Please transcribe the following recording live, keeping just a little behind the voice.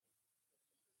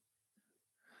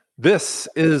This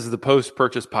is the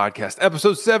Post-Purchase Podcast,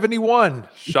 episode 71.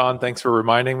 Sean, thanks for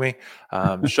reminding me.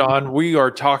 Sean, we are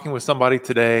talking with somebody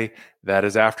today that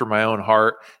is after my own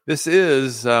heart. This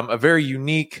is a very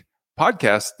unique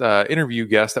podcast interview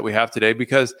guest that we have today,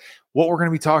 because what we're going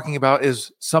to be talking about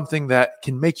is something that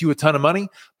can make you a ton of money,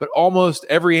 but almost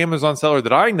every Amazon seller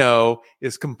that I know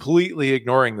is completely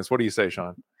ignoring this. What do you say,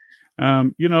 Sean?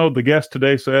 The guest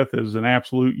today, Seth, is an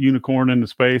absolute unicorn in the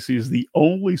space. He's the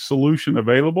only solution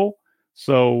available.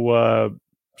 So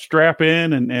strap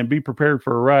in and be prepared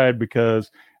for a ride,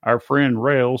 because our friend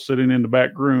Rail sitting in the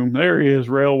back room, there he is.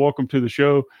 Rail, welcome to the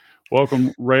show.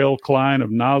 Welcome, Rail Klein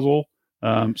of Nozzle.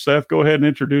 Seth, go ahead and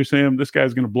introduce him. This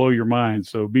guy's going to blow your mind,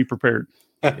 so be prepared.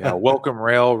 Yeah, welcome,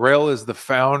 Rail. Rail is the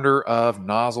founder of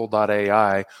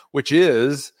Nozzle.ai, which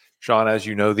is, Sean, as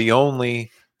you know, the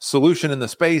only solution in the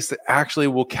space that actually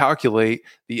will calculate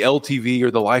the LTV, or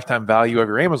the lifetime value of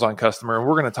your Amazon customer. And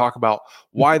we're going to talk about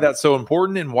why that's so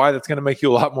important and why that's going to make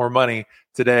you a lot more money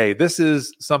today. This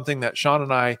is something that Sean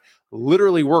and I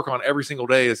literally work on every single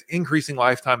day, is increasing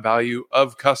lifetime value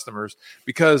of customers,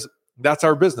 because that's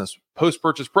our business.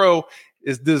 Post-Purchase Pro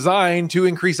is designed to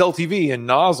increase LTV, and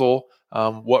Nozzle,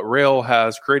 what Rail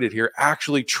has created here,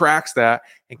 actually tracks that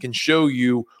and can show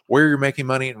you where you're making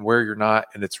money and where you're not.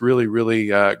 And it's really, really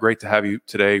great to have you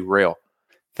today, Rail.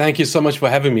 Thank you so much for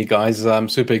having me, guys. I'm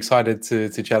super excited to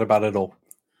chat about it all.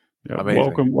 Yeah,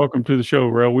 welcome to the show,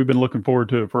 Rail. We've been looking forward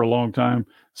to it for a long time.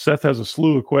 Seth has a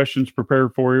slew of questions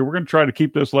prepared for you. We're going to try to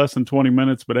keep this less than 20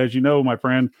 minutes, but as you know, my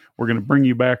friend, we're going to bring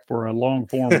you back for a long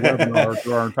form webinar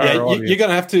to our entire audience. You're going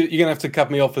to have to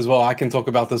cut me off as well. I can talk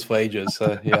about this for ages.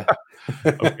 So yeah.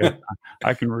 Okay,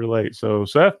 I can relate. So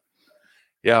Seth.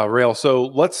 Yeah, Rail. So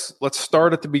let's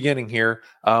start at the beginning here.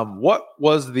 What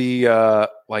was the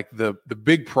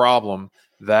big problem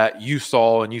that you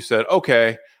saw and you said,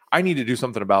 okay, I need to do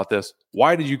something about this?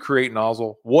 Why did you create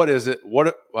Nozzle? What is it?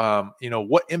 What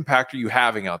impact are you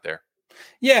having out there?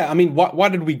 Yeah, I mean, why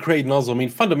did we create Nozzle? I mean,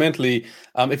 fundamentally,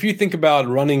 if you think about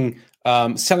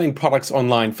selling products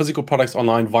online, physical products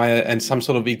online and some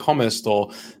sort of e-commerce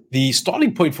store, the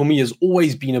starting point for me has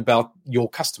always been about your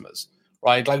customers,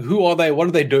 right? Like, who are they? What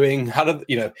are they doing? How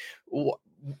do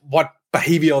what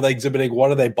behavior are they exhibiting?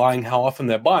 What are they buying? How often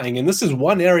they're buying? And this is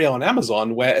one area on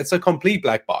Amazon where it's a complete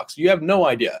black box. You have no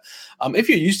idea. If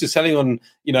you're used to selling on,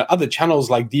 other channels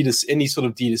like D2C, any sort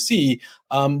of D2C,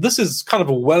 this is kind of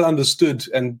a well understood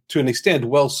and to an extent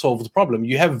well solved problem.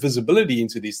 You have visibility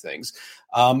into these things,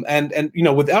 and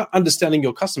without understanding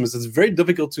your customers, it's very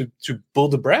difficult to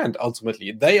build a brand.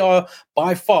 Ultimately, they are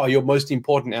by far your most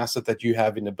important asset that you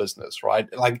have in a business, right?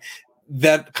 Like,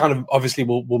 that kind of obviously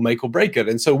will make or break it.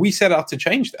 And so we set out to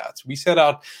change that. We set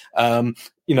out,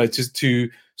 to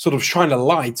sort of shine a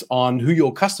light on who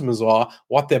your customers are,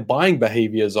 what their buying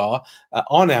behaviors are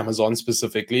on Amazon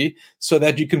specifically, so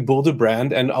that you can build a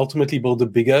brand and ultimately build a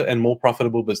bigger and more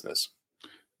profitable business.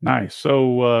 Nice.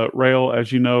 So, Rail,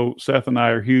 as you know, Seth and I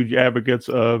are huge advocates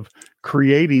of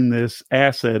creating this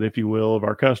asset, if you will, of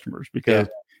our customers, because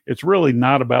it's really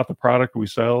not about the product we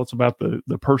sell. It's about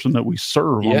the person that we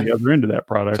serve on the other end of that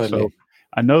product. Totally. So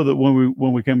I know that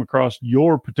when we came across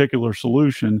your particular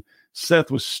solution, Seth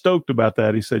was stoked about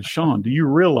that. He said, Sean, do you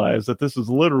realize that this is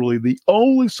literally the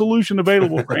only solution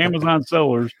available for Amazon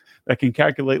sellers that can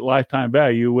calculate lifetime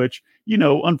value, which,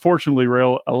 unfortunately,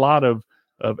 Rail, a lot of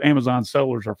Amazon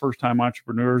sellers are first-time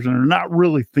entrepreneurs and are not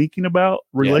really thinking about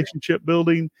relationship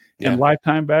building and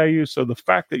lifetime value. So the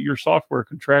fact that your software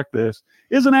can track this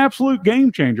is an absolute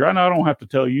game changer. I know I don't have to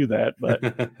tell you that,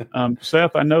 but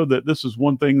Seth, I know that this is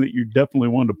one thing that you definitely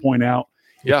wanted to point out.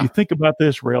 Yeah. If you think about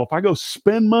this, Rail, if I go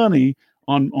spend money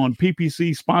on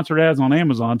PPC sponsored ads on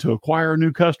Amazon to acquire a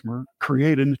new customer,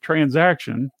 create a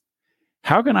transaction,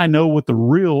 how can I know what the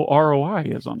real ROI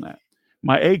is on that?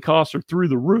 My ad costs are through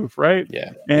the roof, right?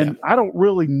 Yeah. And I don't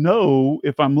really know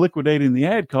if I'm liquidating the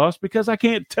ad cost, because I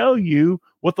can't tell you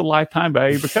what the lifetime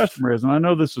value of a customer is. And I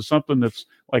know this is something that's,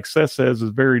 like Seth says,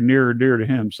 is very near and dear to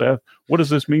him. Seth, what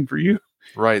does this mean for you?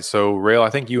 Right. So, Rail,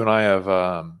 I think you and I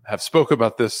have spoke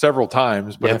about this several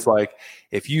times, but it's like,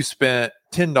 if you spent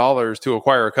 $10 to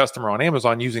acquire a customer on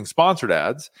Amazon using sponsored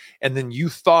ads, and then you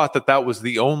thought that was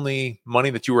the only money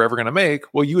that you were ever going to make,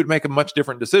 well, you would make a much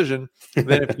different decision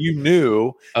than if you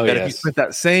knew if you spent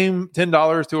that same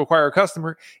 $10 to acquire a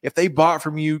customer, if they bought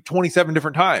from you 27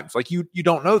 different times. Like, you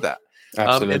don't know that.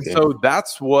 Absolutely. And so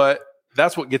that's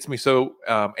what gets me so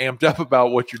amped up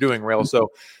about what you're doing, Rail.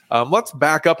 So let's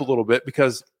back up a little bit,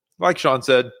 because like Sean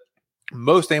said,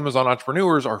 most Amazon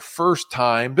entrepreneurs are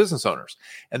first-time business owners,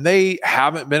 and they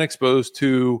haven't been exposed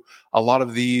to a lot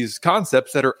of these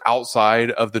concepts that are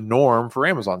outside of the norm for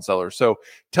Amazon sellers. So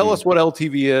tell us what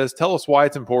LTV is, tell us why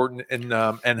it's important,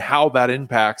 and how that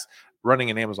impacts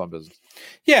running an Amazon business.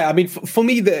 Yeah, I mean, for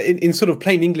me, in sort of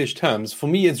plain English terms, for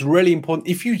me, it's really important.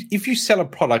 If you sell a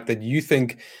product that you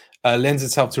think lends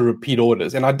itself to repeat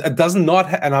orders, and it does not,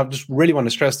 and I just really want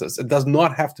to stress this, it does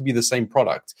not have to be the same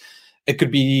product. It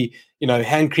could be,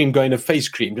 hand cream going to face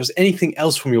cream, just anything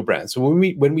else from your brand. So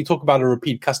when we talk about a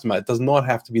repeat customer, it does not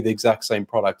have to be the exact same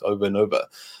product over and over,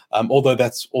 although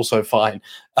that's also fine.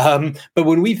 But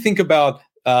when we think about,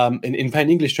 in plain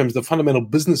English terms, the fundamental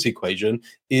business equation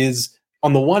is,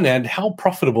 on the one hand, how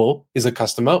profitable is a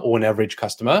customer or an average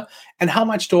customer, and how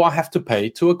much do I have to pay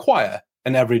to acquire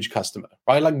an average customer,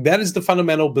 right? Like, that is the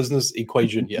fundamental business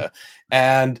equation here.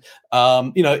 And,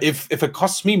 if it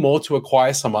costs me more to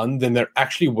acquire someone than they're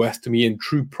actually worth to me in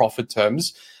true profit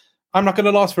terms, I'm not going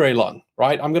to last very long,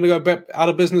 right? I'm going to go out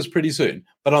of business pretty soon.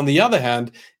 But on the other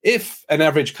hand, if an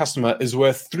average customer is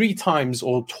worth 3 times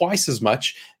or twice as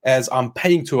much as I'm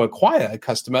paying to acquire a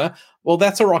customer, well,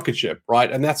 that's a rocket ship,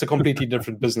 right? And that's a completely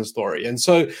different business story. And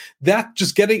so that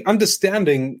just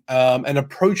understanding and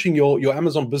approaching your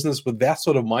Amazon business with that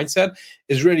sort of mindset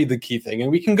is really the key thing.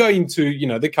 And we can go into,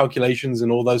 the calculations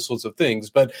and all those sorts of things,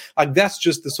 but like, that's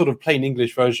just the sort of plain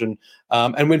English version.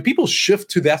 And when people shift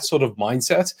to that sort of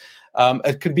mindset,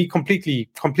 it could be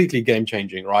completely game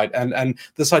changing, right? And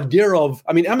this idea of,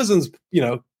 Amazon's,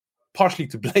 partially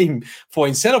to blame for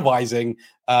incentivizing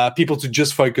people to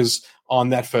just focus on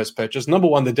that first purchase. Number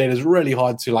one, the data is really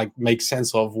hard to make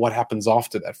sense of what happens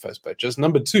after that first purchase.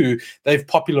 Number two, they've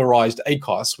popularized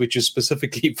ACOS, which is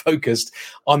specifically focused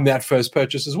on that first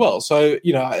purchase as well. So,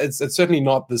 it's certainly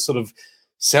not the sort of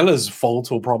seller's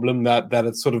fault or problem that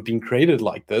it's sort of been created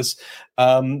like this.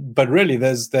 But really,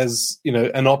 there's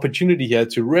an opportunity here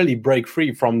to really break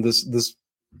free from this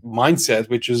mindset,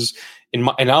 which is, in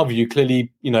our view,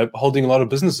 clearly, holding a lot of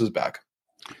businesses back.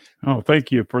 Oh,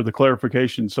 thank you for the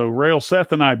clarification. So, Rael,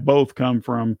 Seth and I both come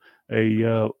from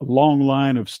a long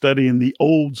line of studying the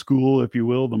old school, if you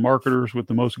will, the marketers with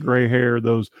the most gray hair,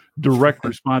 those direct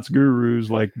response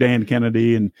gurus like Dan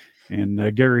Kennedy and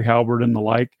Gary Halbert and the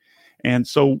like. And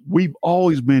so we've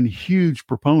always been huge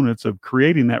proponents of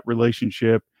creating that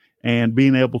relationship and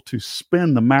being able to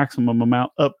spend the maximum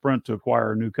amount upfront to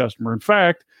acquire a new customer. In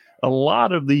fact, a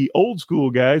lot of the old school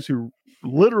guys who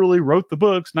literally wrote the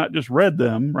books, not just read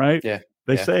them, right? Yeah.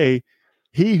 They say,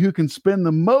 he who can spend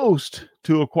the most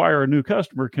to acquire a new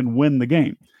customer can win the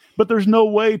game. But there's no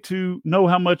way to know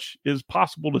how much is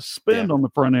possible to spend on the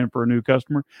front end for a new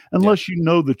customer unless you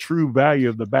know the true value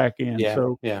of the back end. Yeah.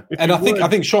 So, and I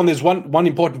think, Sean, there's one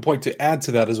important point to add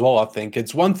to that as well. I think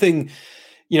it's one thing,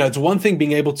 it's one thing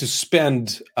being able to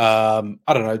spend, 2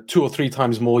 or 3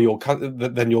 times more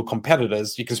than your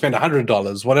competitors. You can spend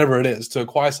 $100, whatever it is, to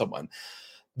acquire someone.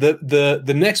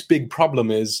 The next big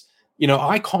problem is,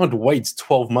 I can't wait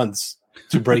 12 months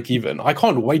to break even. I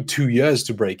can't wait 2 years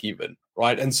to break even,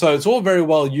 right? And so it's all very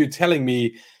well you telling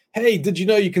me, hey, did you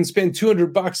know you can spend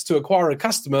 $200 to acquire a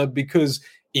customer because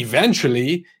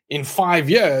eventually in 5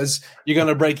 years you're going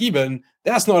to break even?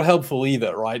 That's not helpful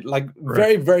either, right?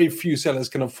 Very, very few sellers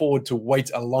can afford to wait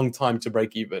a long time to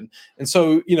break even. And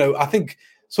so, I think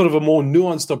sort of a more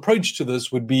nuanced approach to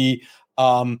this would be,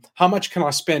 how much can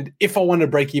I spend if I want to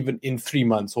break even in 3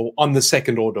 months, or on the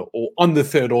second order, or on the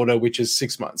third order, which is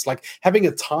 6 months? Like, having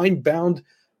a time-bound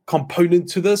component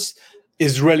to this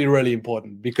is really, really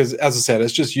important, because, as I said,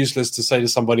 it's just useless to say to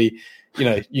somebody,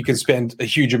 you can spend a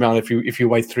huge amount if you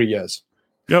wait 3 years.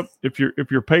 Yep. If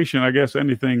you're patient, I guess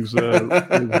anything's what's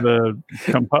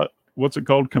it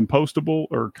called? Compostable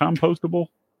or compostable?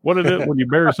 What is it when you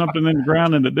bury something in the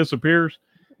ground and it disappears?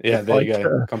 Yeah, there you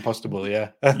go. Compostable,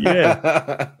 yeah.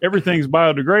 Yeah. Everything's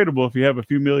biodegradable if you have a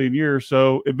few million years.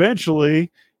 So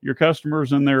eventually your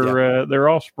customers and their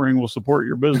offspring will support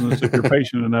your business if you're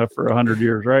patient enough for 100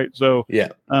 years, right? So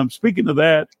speaking of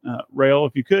that, Rael,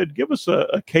 if you could give us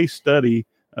a case study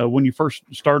when you first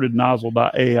started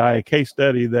Nozzle.ai, a case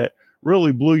study that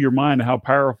really blew your mind how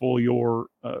powerful your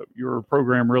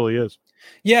program really is.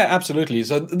 Yeah, absolutely.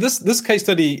 So this case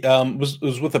study was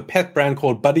with a pet brand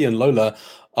called Buddy and Lola.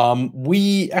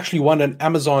 We actually won an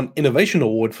Amazon Innovation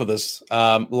Award for this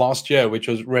last year, which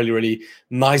was really, really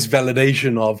nice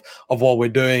validation of what we're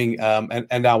doing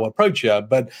and our approach here.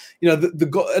 But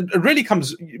it really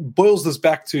boils this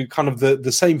back to kind of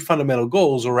the same fundamental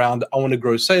goals around: I want to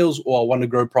grow sales, or I want to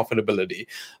grow profitability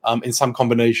in some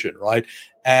combination, right?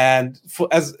 And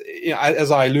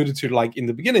as I alluded to, like in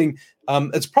the beginning,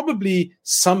 it's probably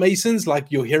some ASINs,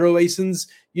 like your hero ASINs,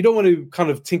 you don't want to kind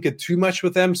of tinker too much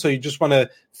with them. So you just want to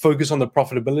focus on the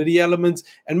profitability element.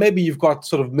 And maybe you've got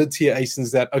sort of mid-tier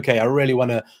ASINs that, okay, I really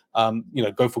want to,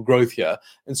 go for growth here.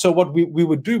 And so what we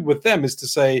would do with them is to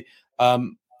say,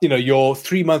 your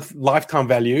 3-month lifetime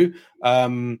value,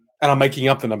 and I'm making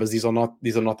up the numbers. These are not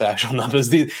the actual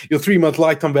numbers. Your 3-month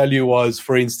lifetime value was,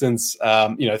 for instance,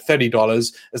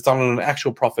 $30. It's done on an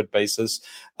actual profit basis.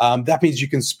 That means you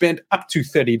can spend up to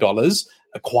 $30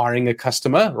 acquiring a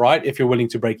customer, right? If you're willing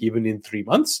to break even in 3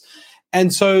 months.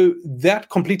 And so that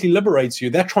completely liberates you.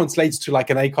 That translates to like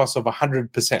an ACOS of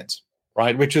 100%,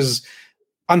 right? Which is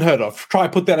unheard of. Try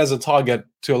put that as a target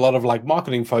to a lot of like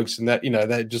marketing folks, and that,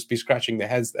 they'd just be scratching their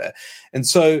heads there. And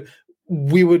so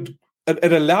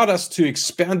it allowed us to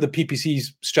expand the PPC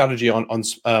strategy on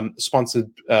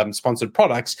sponsored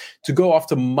products to go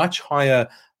after much higher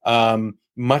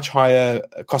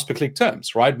cost per click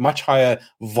terms, right? Much higher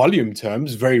volume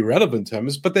terms, very relevant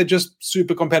terms, but they're just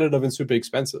super competitive and super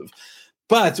expensive.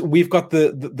 But we've got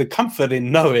the comfort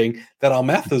in knowing that our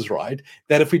math is right,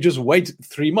 that if we just wait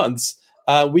 3 months,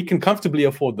 we can comfortably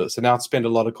afford this and outspend a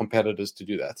lot of competitors to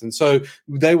do that. And so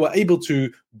they were able to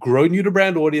grow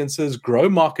new-to-brand audiences, grow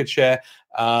market share,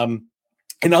 and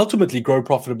ultimately grow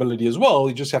profitability as well.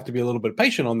 You just have to be a little bit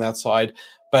patient on that side.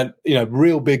 But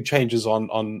real big changes on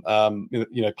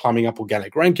climbing up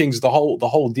organic rankings, the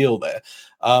whole deal there.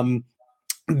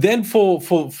 Then for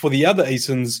the other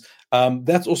ASINs,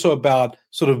 that's also about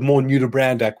sort of more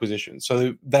new-to-brand acquisition.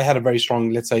 So they had a very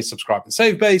strong, let's say, subscribe and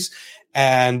save base,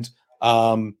 and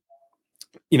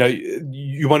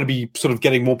you want to be sort of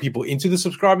getting more people into the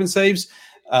subscribe and saves.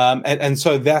 And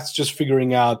so that's just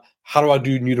figuring out, how do I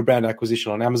do new to brand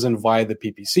acquisition on Amazon via the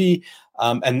PPC?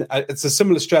 And it's a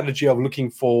similar strategy of looking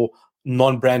for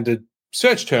non-branded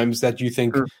search terms that you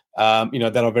think,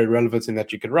 that are very relevant and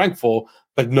that you can rank for,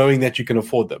 but knowing that you can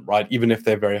afford them, right? Even if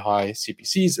they're very high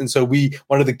CPCs. And so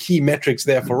one of the key metrics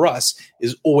there for us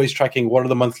is always tracking what are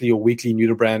the monthly or weekly new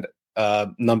to brand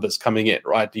numbers coming in,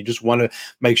 right? You just want to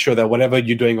make sure that whatever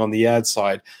you're doing on the ad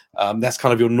side, that's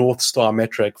kind of your North Star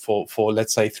metric for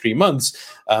let's say 3 months,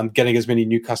 getting as many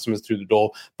new customers through the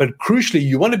door. But crucially,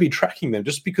 you want to be tracking them.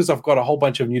 Just because I've got a whole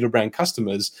bunch of new to brand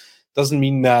customers doesn't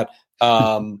mean that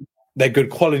they're good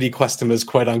quality customers,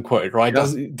 quote unquote, right?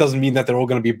 Yeah. Doesn't mean that they're all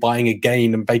going to be buying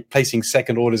again and placing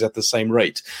second orders at the same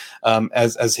rate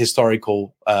as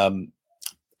historical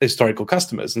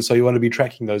customers. And so you want to be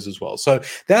tracking those as well. So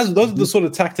those are the sort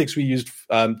of tactics we used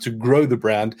to grow the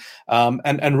brand.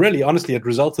 And really, honestly, it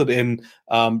resulted in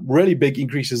really big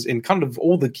increases in kind of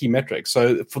all the key metrics.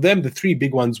 So for them, the 3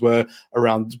 big ones were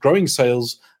around growing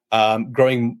sales,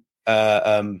 growing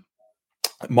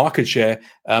market share,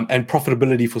 and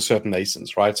profitability for certain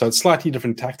ASINs, right? So it's slightly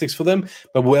different tactics for them,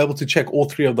 but we're able to check all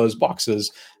 3 of those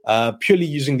boxes purely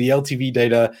using the LTV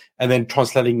data and then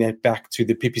translating that back to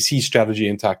the PPC strategy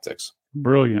and tactics.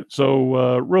 Brilliant.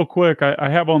 So real quick, I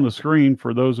have on the screen,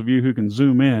 for those of you who can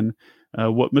zoom in,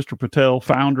 what Mr. Patel,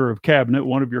 founder of Cabinet,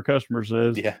 one of your customers,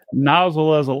 says. Yeah.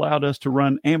 Nozzle has allowed us to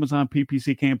run Amazon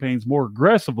PPC campaigns more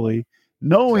aggressively,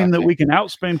 knowing that we can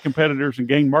outspend competitors and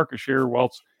gain market share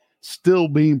whilst still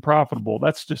being profitable.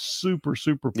 That's just super,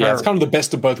 super powerful. Yeah, it's kind of the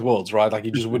best of both worlds, right? Like you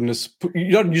just wouldn't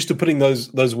you're not used to putting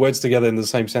those words together in the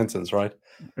same sentence, right?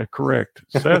 Correct.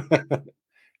 Seth?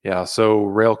 Yeah. So,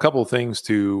 Rail, a couple of things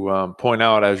to point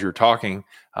out as you're talking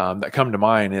that come to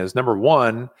mind is, number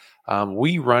one,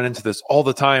 we run into this all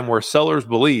the time where sellers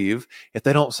believe if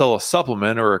they don't sell a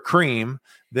supplement or a cream,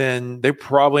 then they're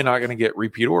probably not going to get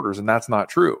repeat orders. And that's not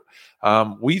true.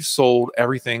 We've sold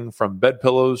everything from bed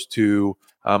pillows to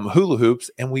hula hoops,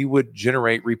 and we would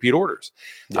generate repeat orders.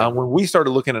 Yeah. When we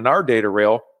started looking at our data,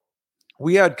 Rail,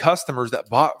 we had customers that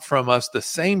bought from us the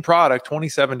same product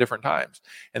 27 different times.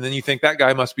 And then you think that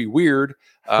guy must be weird.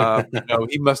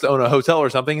 He must own a hotel or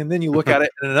something. And then you look at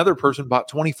it, and another person bought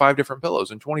 25 different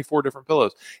pillows and 24 different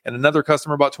pillows. And another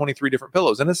customer bought 23 different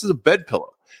pillows. And this is a bed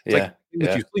pillow. It's like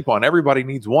that you sleep on. Everybody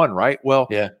needs one, right? Well,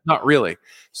 not really.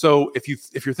 So if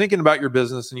you're thinking about your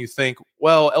business and you think,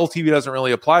 well, LTV doesn't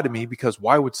really apply to me because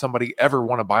why would somebody ever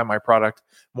want to buy my product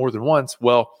more than once?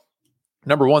 Well,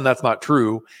 number one, that's not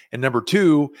true. And number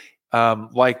two,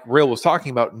 like Rail was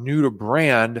talking about, new to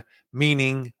brand,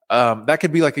 meaning that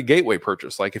could be like a gateway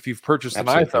purchase. Like if you've purchased an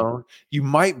iPhone, you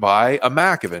might buy a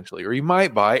Mac eventually, or you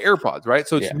might buy AirPods, right?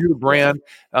 So it's new to brand.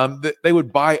 They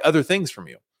would buy other things from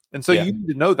you. And so you need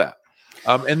to know that.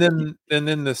 And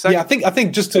then the second, I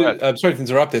think just to sorry to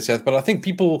interrupt there, Seth, but I think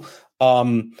people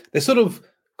they sort of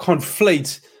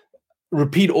conflate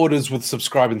repeat orders with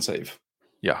subscribe and save.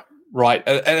 Yeah. Right.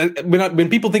 And when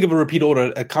people think of a repeat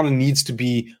order, it kind of needs to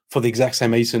be for the exact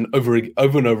same ASIN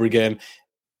over and over again.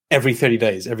 every 30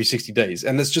 days, every 60 days.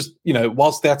 And it's just,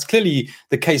 whilst that's clearly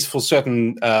the case for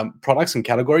certain products and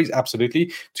categories,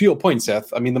 absolutely. To your point,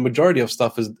 Seth, I mean, the majority of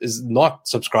stuff is not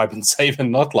subscribe and save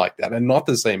and not like that and not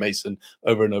the same ASIN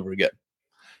over and over again.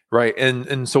 Right.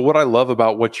 And so what I love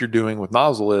about what you're doing with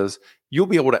Nozzle is you'll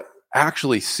be able to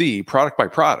actually see product by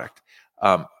product,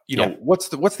 what's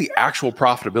the actual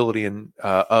profitability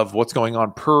of what's going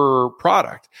on per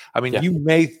product. I mean, you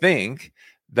may think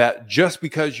that just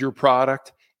because your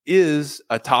product is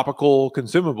a topical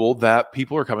consumable that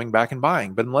people are coming back and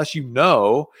buying. But unless you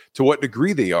know to what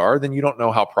degree they are, then you don't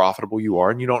know how profitable you are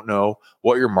and you don't know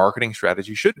what your marketing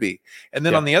strategy should be. And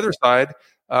then on the other side,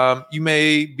 you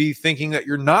may be thinking that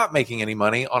you're not making any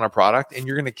money on a product and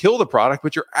you're going to kill the product,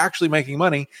 but you're actually making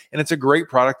money. And it's a great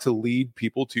product to lead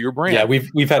people to your brand. Yeah,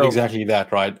 we've had exactly that,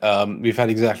 right? We've had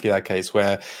exactly that case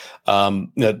where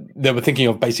they were thinking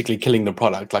of basically killing the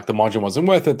product. Like the margin wasn't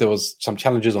worth it. There was some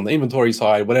challenges on the inventory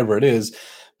side, whatever it is.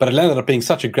 But it ended up being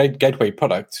such a great gateway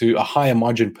product to a higher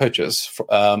margin purchase,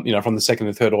 from the second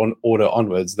and third order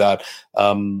onwards that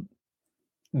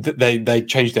they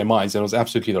changed their minds. And it was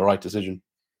absolutely the right decision.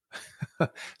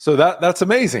 So that's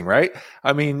amazing, right?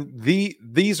 I mean,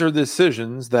 these are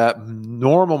decisions that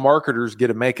normal marketers get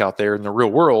to make out there in the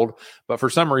real world, but for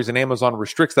some reason, Amazon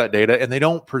restricts that data and they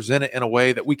don't present it in a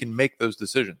way that we can make those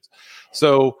decisions.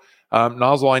 So,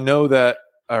 Nozzle, I know that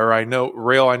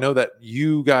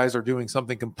you guys are doing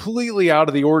something completely out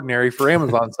of the ordinary for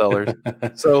Amazon sellers.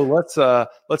 So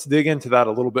let's dig into that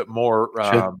a little bit more.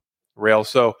 Sure. Rail.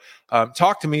 So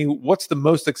talk to me, what's the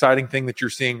most exciting thing that you're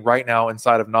seeing right now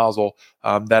inside of Nozzle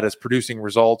that is producing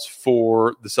results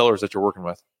for the sellers that you're working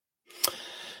with?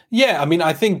 Yeah, I mean,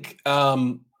 I think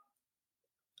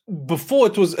before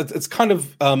it's kind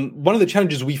of one of the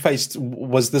challenges we faced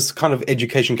was this kind of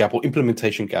education gap or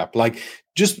implementation gap. Like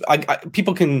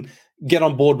people can get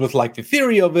on board with like the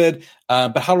theory of it,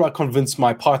 but how do I convince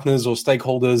my partners or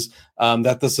stakeholders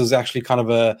that this is actually kind of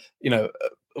a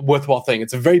worthwhile thing?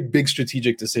 It's a very big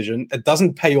strategic decision. It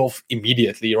doesn't pay off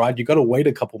immediately, right? You got to wait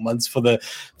a couple months for the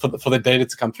data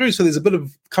to come through. So there's a bit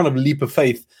of kind of leap of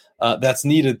faith that's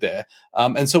needed there.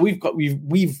 And so we've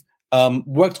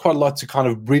worked quite a lot to kind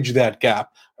of bridge that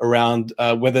gap around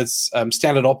whether it's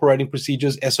standard operating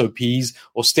procedures, SOPs,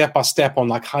 or step by step on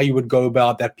like how you would go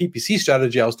about that PPC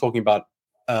strategy I was talking about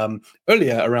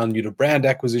earlier around brand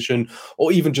acquisition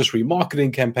or even just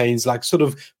remarketing campaigns, like sort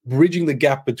of bridging the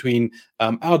gap between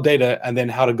our data and then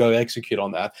how to go execute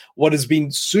on that. What has been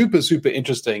super, super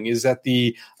interesting is that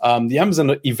the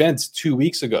Amazon event 2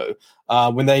 weeks ago,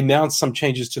 when they announced some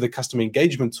changes to the customer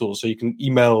engagement tool, so you can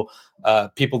email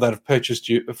people that have purchased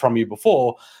from you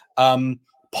before,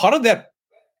 part of that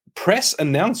press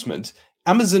announcement,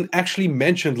 Amazon actually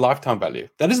mentioned lifetime value.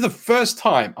 That is the first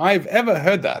time I've ever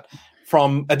heard that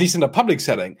from, at least in a public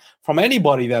setting, from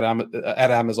anybody that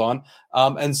at Amazon.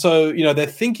 And so, they're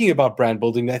thinking about brand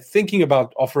building. They're thinking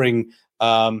about offering,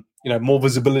 more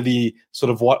visibility, sort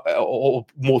of what, or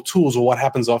more tools, or what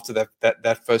happens after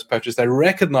that first purchase. They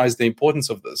recognize the importance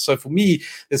of this. So for me,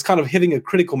 it's kind of hitting a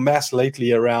critical mass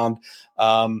lately around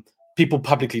people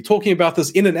publicly talking about this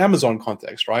in an Amazon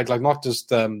context, right? Like not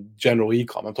just general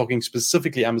e-com. I'm talking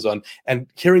specifically Amazon, and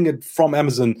hearing it from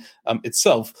Amazon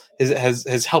itself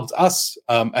has helped us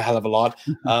a hell of a lot,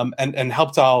 and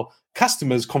helped our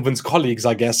customers convince colleagues,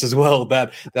 I guess, as well,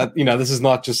 that this is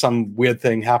not just some weird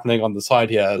thing happening on the side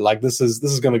here. Like this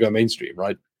is going to go mainstream,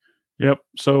 right? Yep.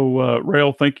 So,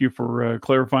 Rail, thank you for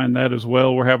clarifying that as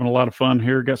well. We're having a lot of fun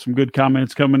here. Got some good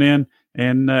comments coming in.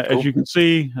 And cool. As you can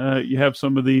see, you have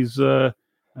some of these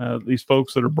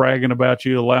folks that are bragging about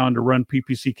you allowing to run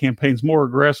PPC campaigns more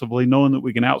aggressively, knowing that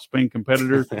we can outspend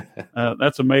competitors.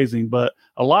 That's amazing. But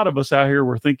a lot of us out here,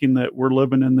 we're thinking that we're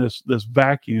living in this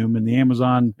vacuum in the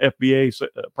Amazon FBA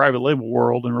private label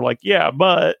world. And we're like, yeah,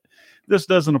 but this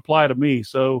doesn't apply to me.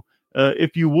 So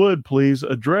if you would please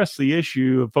address the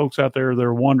issue of folks out there that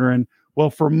are wondering, well,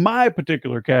 for my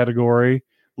particular category,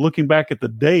 looking back at the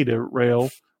data, Rail,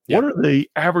 what are the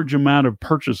average amount of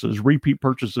purchases, repeat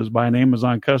purchases by an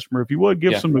Amazon customer? If you would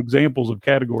give some examples of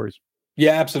categories.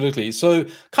 Yeah, absolutely. So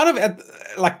kind of at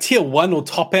like tier one or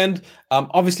top end,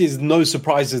 obviously there's no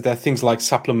surprises that things like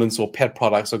supplements or pet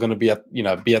products are going to be at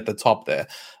the top there.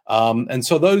 And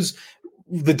so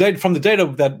the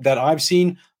data that I've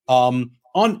seen,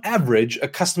 on average, a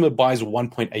customer buys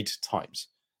 1.8 times.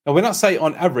 Now, when I say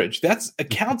on average, that's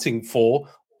accounting for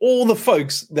all the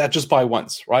folks that just buy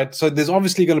once, right? So there's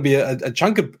obviously going to be a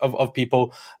chunk of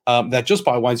people that just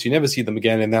buy once. You never see them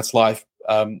again, and that's life.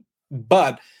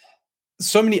 But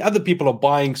so many other people are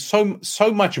buying so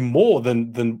much more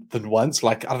than once,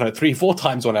 like, I don't know, 3-4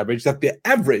 times on average, that the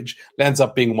average lands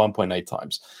up being 1.8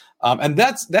 times. And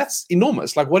that's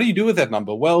enormous. Like, what do you do with that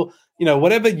number? Well,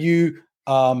 whatever you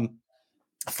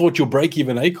thought your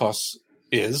break-even ACOS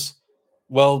is,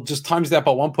 well, just times that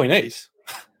by 1.8.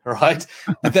 Right,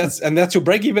 and that's your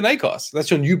break-even ACOS.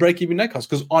 That's your new break-even ACOS,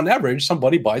 because on average,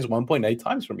 somebody buys 1.8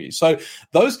 times from you. So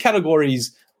those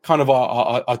categories kind of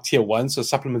are tier one, so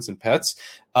supplements and pets.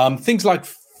 Things like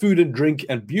food and drink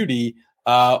and beauty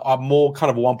are more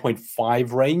kind of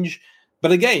 1.5 range.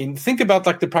 But again, think about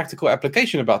like the practical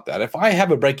application about that. If I have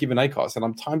a break-even ACOS and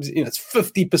I'm times, it's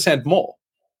 50% more,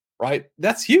 right?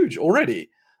 That's huge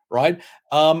already. Right.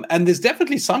 And there's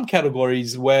definitely some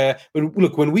categories where,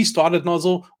 when we started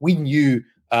Nozzle, we knew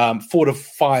 4 to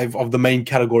 5 of the main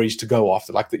categories to go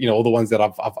after, like all the ones that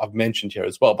I've mentioned here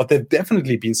as well. But there've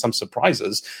definitely been some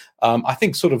surprises. I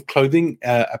think sort of clothing,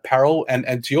 apparel,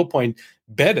 and to your point,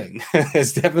 bedding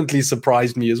has definitely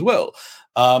surprised me as well.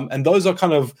 And those are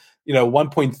kind of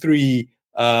 1.3,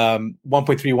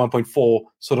 1.4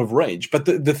 sort of range. But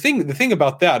the thing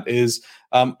about that is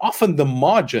often the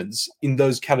margins in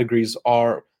those categories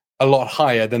are a lot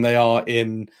higher than they are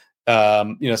in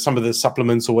some of the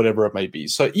supplements or whatever it may be.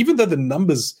 So even though the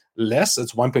number's less,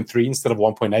 it's 1.3 instead of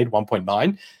 1.8,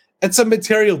 1.9, it's a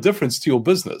material difference to your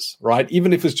business, right?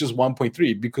 Even if it's just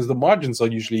 1.3, because the margins are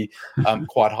usually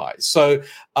quite high. So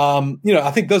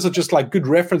I think those are just like good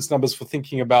reference numbers for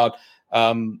thinking about.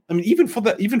 Even for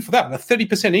that, a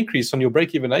 30% increase on your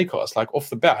break-even ACOS, like off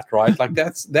the bat, right? Like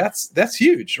that's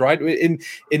huge, right? In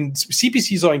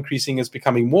CPCs are increasing, it's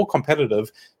becoming more competitive.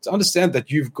 To understand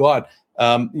that you've got,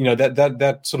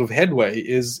 that sort of headway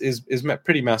is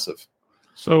pretty massive.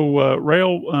 So,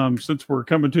 Rael, since we're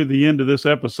coming to the end of this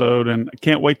episode, and I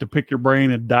can't wait to pick your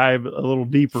brain and dive a little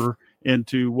deeper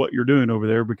into what you're doing over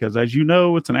there, because as you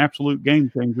know, it's an absolute game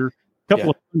changer.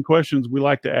 Couple of questions we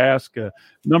like to ask.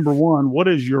 Number one, what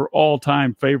is your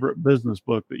all-time favorite business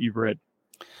book that you've read?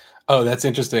 Oh, that's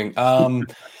interesting. So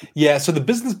the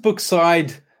business book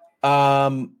side,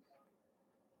 there's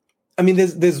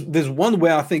one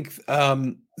where I think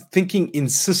thinking in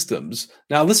systems.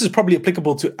 Now, this is probably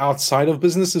applicable to outside of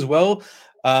business as well,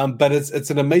 but it's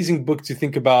an amazing book to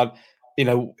think about.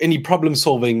 Any problem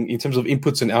solving in terms of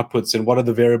inputs and outputs, and what are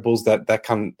the variables that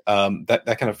can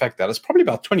affect that. It's probably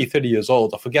about 20, 30 years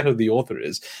old. I forget who the author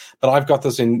is, but I've got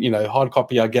this in hard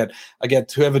copy. I get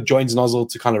whoever joins Nozzle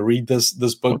to kind of read this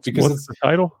book. What's the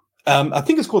title? I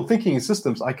think it's called Thinking in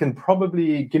Systems. I can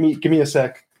probably give me a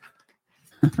sec.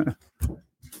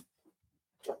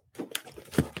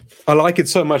 I like it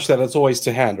so much that it's always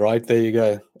to hand. Right there, you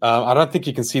go. I don't think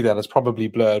you can see that; it's probably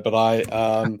blurred. But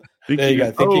there you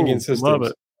go. Thinking in Systems. Love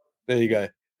it. There you go.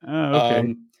 Oh,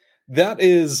 okay. That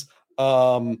is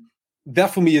that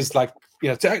for me is like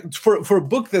for a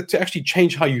book that to actually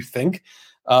change how you think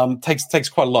takes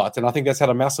quite a lot, and I think that's had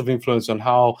a massive influence on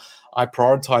how I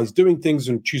prioritize doing things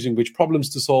and choosing which problems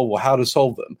to solve or how to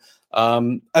solve them.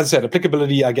 As I said,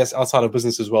 applicability, I guess, outside of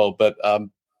business as well, but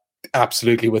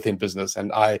absolutely within business.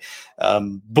 And I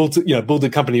built a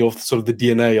company off sort of the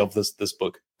DNA of this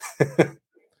book.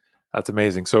 That's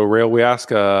amazing. So, Rael, we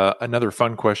ask another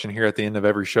fun question here at the end of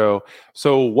every show.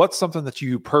 So, what's something that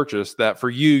you purchased that for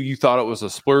you thought it was a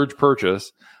splurge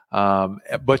purchase,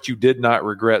 but you did not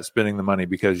regret spending the money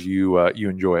because you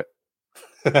enjoy it?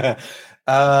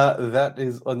 That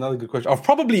is another good question. I've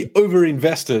probably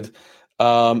overinvested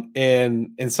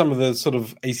in some of the sort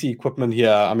of AC equipment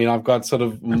here. I mean, I've got sort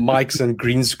of mics and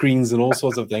green screens and all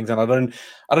sorts of things, and I don't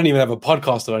even have a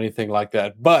podcast or anything like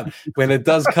that. But when it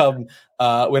does come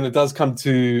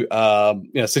to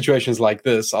situations like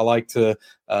this, I like to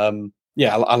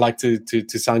I like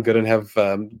to sound good and have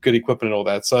good equipment and all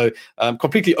that. So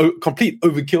complete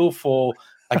overkill for,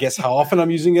 I guess, how often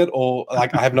I'm using it, or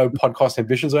like I have no podcast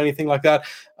ambitions or anything like that.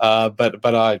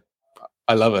 But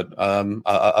I love it.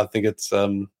 I think it's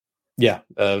no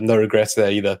regrets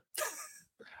there either.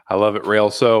 I love it, Rael.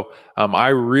 So I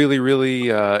really, really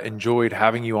enjoyed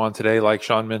having you on today. Like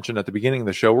Sean mentioned at the beginning of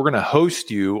the show, we're going to host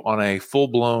you on a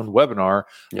full-blown webinar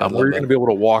where you're going to be able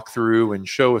to walk through and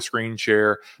show a screen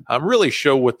share, really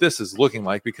show what this is looking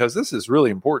like, because this is really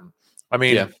important. I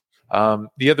mean,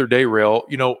 the other day, Rael,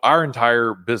 our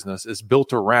entire business is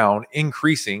built around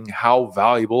increasing how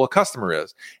valuable a customer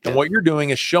is. And what you're doing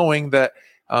is showing that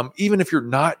even if you're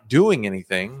not doing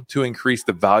anything to increase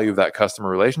the value of that customer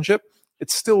relationship,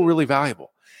 it's still really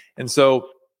valuable. And so,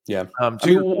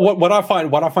 what I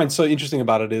find so interesting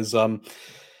about it is, so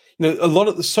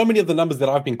many of the numbers that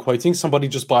I've been quoting, somebody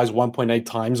just buys 1.8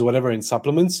 times or whatever in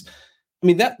supplements. I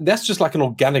mean, that's just like an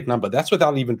organic number. That's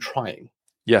without even trying.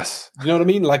 Yes. You know what I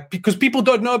mean? Like, because people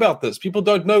don't know about this. People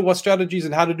don't know what strategies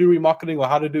and how to do remarketing or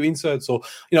how to do inserts or,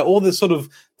 all this sort of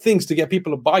things to get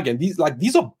people to buy again. These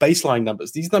are baseline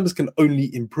numbers. These numbers can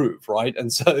only improve, right?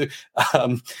 And so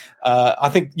I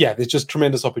think, there's just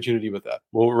tremendous opportunity with that.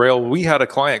 Well, Rail, we had a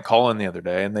client call in the other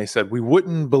day and they said, we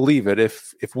wouldn't believe it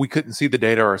if we couldn't see the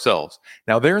data ourselves.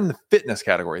 Now they're in the fitness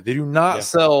category. They do not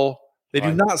sell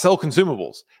do not sell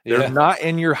consumables. They're not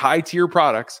in your high tier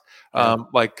products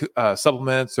like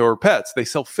supplements or pets. They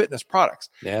sell fitness products.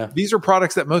 Yeah. These are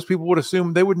products that most people would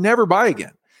assume they would never buy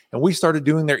again. And we started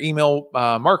doing their email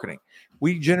marketing.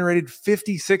 We generated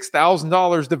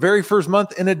 $56,000 the very first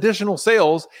month in additional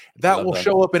sales that will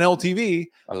show up in LTV.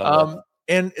 I love that.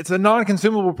 And it's a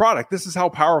non-consumable product. This is how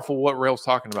powerful what Rail's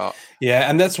talking about. Yeah,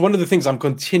 and that's one of the things I'm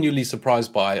continually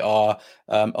surprised by are,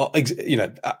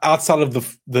 outside of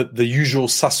the usual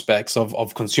suspects of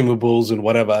consumables and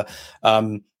whatever,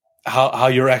 how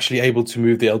you're actually able to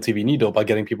move the LTV needle by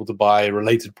getting people to buy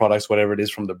related products, whatever it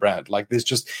is from the brand. Like there's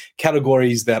just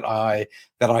categories that I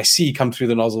see come through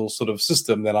the Nozzle sort of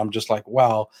system that I'm just like,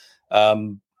 wow.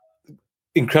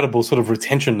 Incredible sort of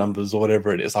retention numbers or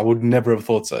whatever it is. I would never have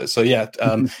thought so. So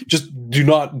just do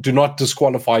not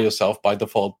disqualify yourself by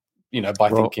default,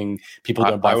 thinking people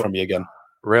don't buy from you again.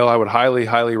 Rail, I would highly,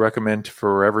 highly recommend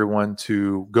for everyone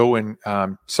to go and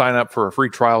sign up for a free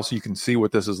trial so you can see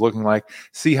what this is looking like,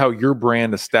 see how your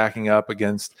brand is stacking up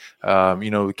against,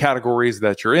 the categories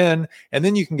that you're in. And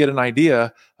then you can get an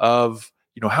idea of,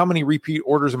 how many repeat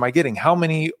orders am I getting? How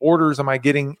many orders am I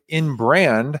getting in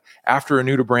brand after a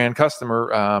new to brand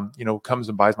customer, comes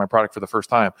and buys my product for the first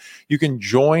time? You can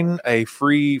join a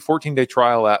free 14-day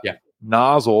trial at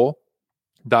Nozzle.ai.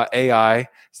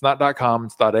 It's not .com,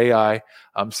 it's .ai.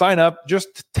 Sign up,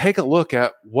 just take a look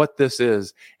at what this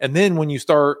is. And then when you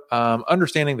start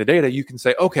understanding the data, you can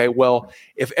say, okay, well,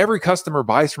 if every customer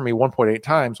buys from me 1.8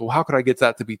 times, well, how could I get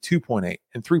that to be 2.8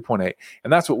 and 3.8?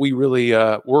 And that's what we really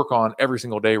work on every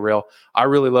single day, Rail. I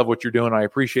really love what you're doing. I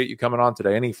appreciate you coming on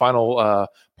today. Any final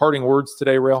parting words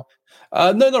today, Rail?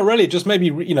 No, not really. Just maybe,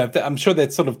 I'm sure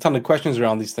there's sort of a ton of questions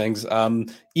around these things.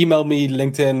 Email me,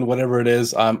 LinkedIn, whatever it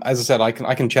is. As I said, I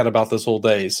can chat about this all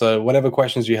day. So whatever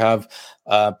questions you have,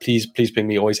 please ping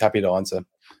me. Always happy to answer.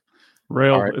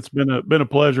 Rail, It's been a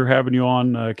pleasure having you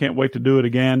on. Can't wait to do it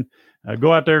again.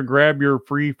 Go out there, grab your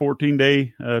free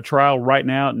 14-day trial right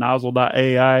now at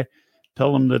nozzle.ai.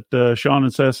 Tell them that Sean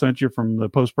and Seth sent you from the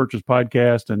Post-Purchase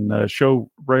Podcast, and show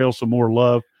Rail some more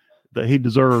love that he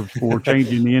deserves for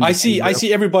changing the industry. I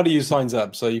see everybody who signs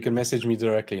up, so you can message me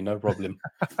directly, no problem.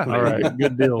 All right,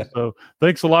 good deal. So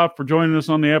thanks a lot for joining us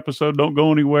on the episode. Don't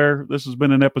go anywhere. This has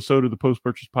been an episode of the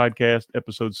Post-Purchase Podcast,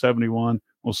 episode 71.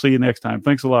 We'll see you next time.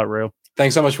 Thanks a lot, Rail.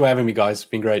 Thanks so much for having me, guys. It's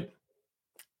been great.